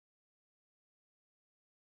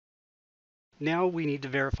now we need to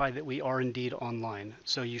verify that we are indeed online.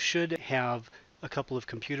 So you should have a couple of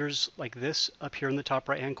computers like this up here in the top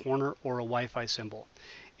right hand corner, or a Wi-Fi symbol.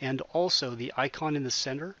 And also the icon in the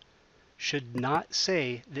center should not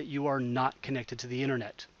say that you are not connected to the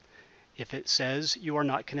internet. If it says you are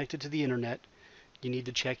not connected to the internet, you need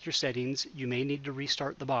to check your settings. You may need to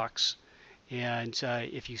restart the box. And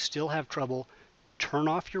if you still have trouble, turn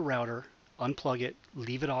off your router, unplug it,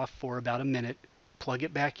 leave it off for about a minute, plug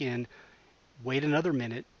it back in, wait another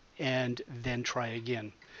minute, and then try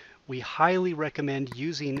again. We highly recommend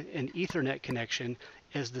using an Ethernet connection,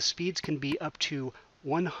 as the speeds can be up to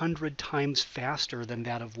 100 times faster than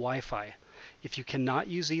that of Wi-Fi. If you cannot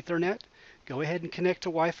use Ethernet, go ahead and connect to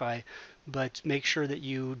Wi-Fi, but make sure that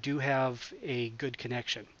you do have a good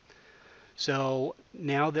connection. So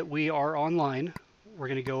now that we are online, we're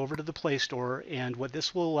going to go over to the Play Store, and what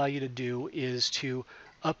this will allow you to do is to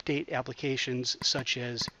update applications such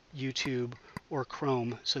as YouTube or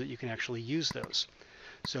Chrome so that you can actually use those.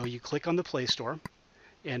 So you click on the Play Store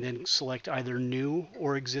and then select either new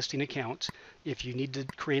or existing account. If you need to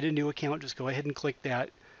create a new account, just go ahead and click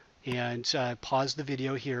that, and pause the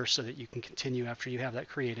video here so that you can continue after you have that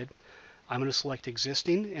created. I'm going to select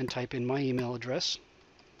existing and type in my email address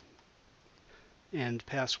and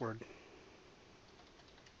password.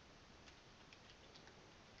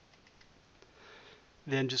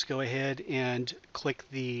 Then just go ahead and click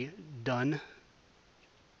the done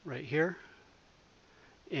right here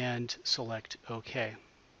and select OK.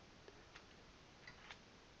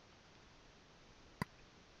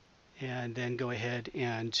 And then go ahead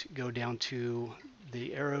and go down to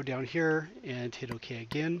the arrow down here and hit OK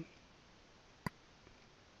again.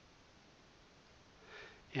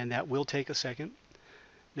 And that will take a second.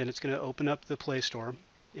 Then it's going to open up the Play Store,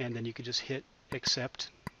 and then you can just hit accept.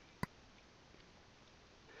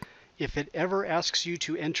 If it ever asks you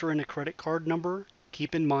to enter in a credit card number,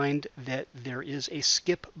 keep in mind that there is a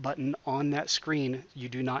skip button on that screen. You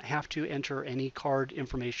do not have to enter any card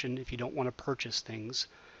information if you don't want to purchase things.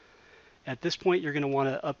 At this point, you're going to want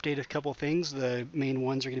to update a couple things. The main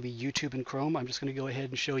ones are going to be YouTube and Chrome. I'm just going to go ahead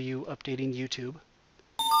and show you updating YouTube.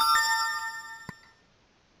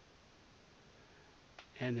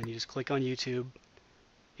 And then you just click on YouTube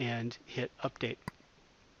and hit update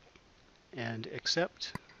and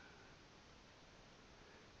accept.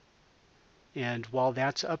 And while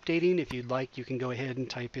that's updating, if you'd like, you can go ahead and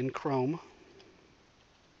type in Chrome.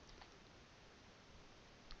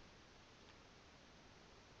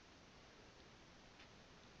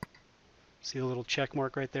 See the little check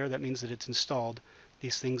mark right there? That means that it's installed.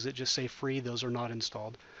 These things that just say free, those are not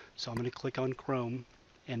installed. So I'm going to click on Chrome,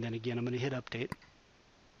 and then again I'm going to hit update.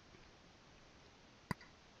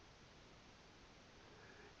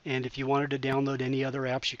 And if you wanted to download any other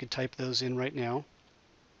apps, you could type those in right now.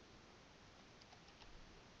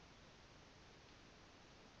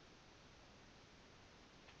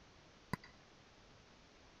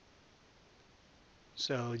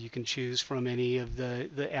 So you can choose from any of the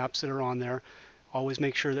apps that are on there. Always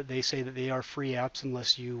make sure that they say that they are free apps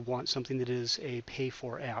unless you want something that is a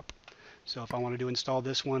pay-for app. So if I wanted to install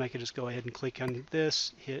this one, I could just go ahead and click on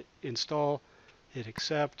this, hit install, hit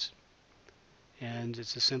accept, and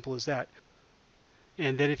it's as simple as that.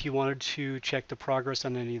 And then if you wanted to check the progress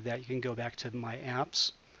on any of that, you can go back to My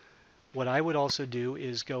Apps. What I would also do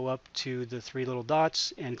is go up to the three little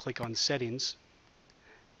dots and click on Settings,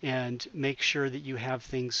 and make sure that you have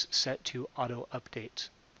things set to auto update.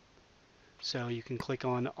 So you can click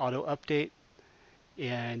on auto update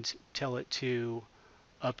and tell it to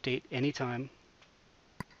update anytime,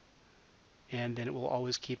 and then it will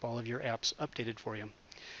always keep all of your apps updated for you.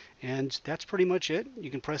 And that's pretty much it. You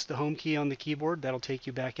can press the home key on the keyboard. That'll take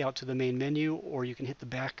you back out to the main menu, or you can hit the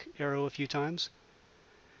back arrow a few times.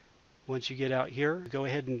 Once you get out here, go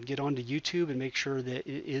ahead and get onto YouTube and make sure that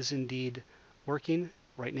it is indeed working.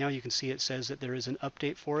 Right now you can see it says that there is an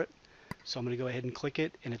update for it. So I'm going to go ahead and click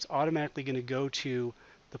it, and it's automatically going to go to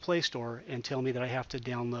the Play Store and tell me that I have to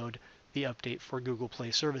download the update for Google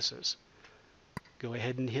Play services. Go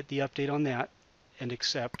ahead and hit the update on that and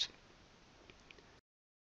accept.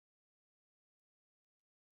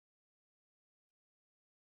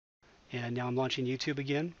 And now I'm launching YouTube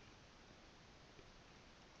again.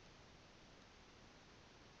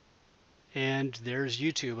 And there's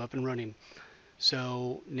YouTube up and running.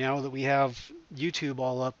 So now that we have YouTube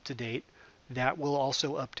all up to date, that will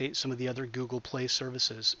also update some of the other Google Play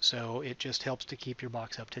services. So it just helps to keep your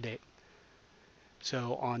box up to date.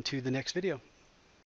 So on to the next video.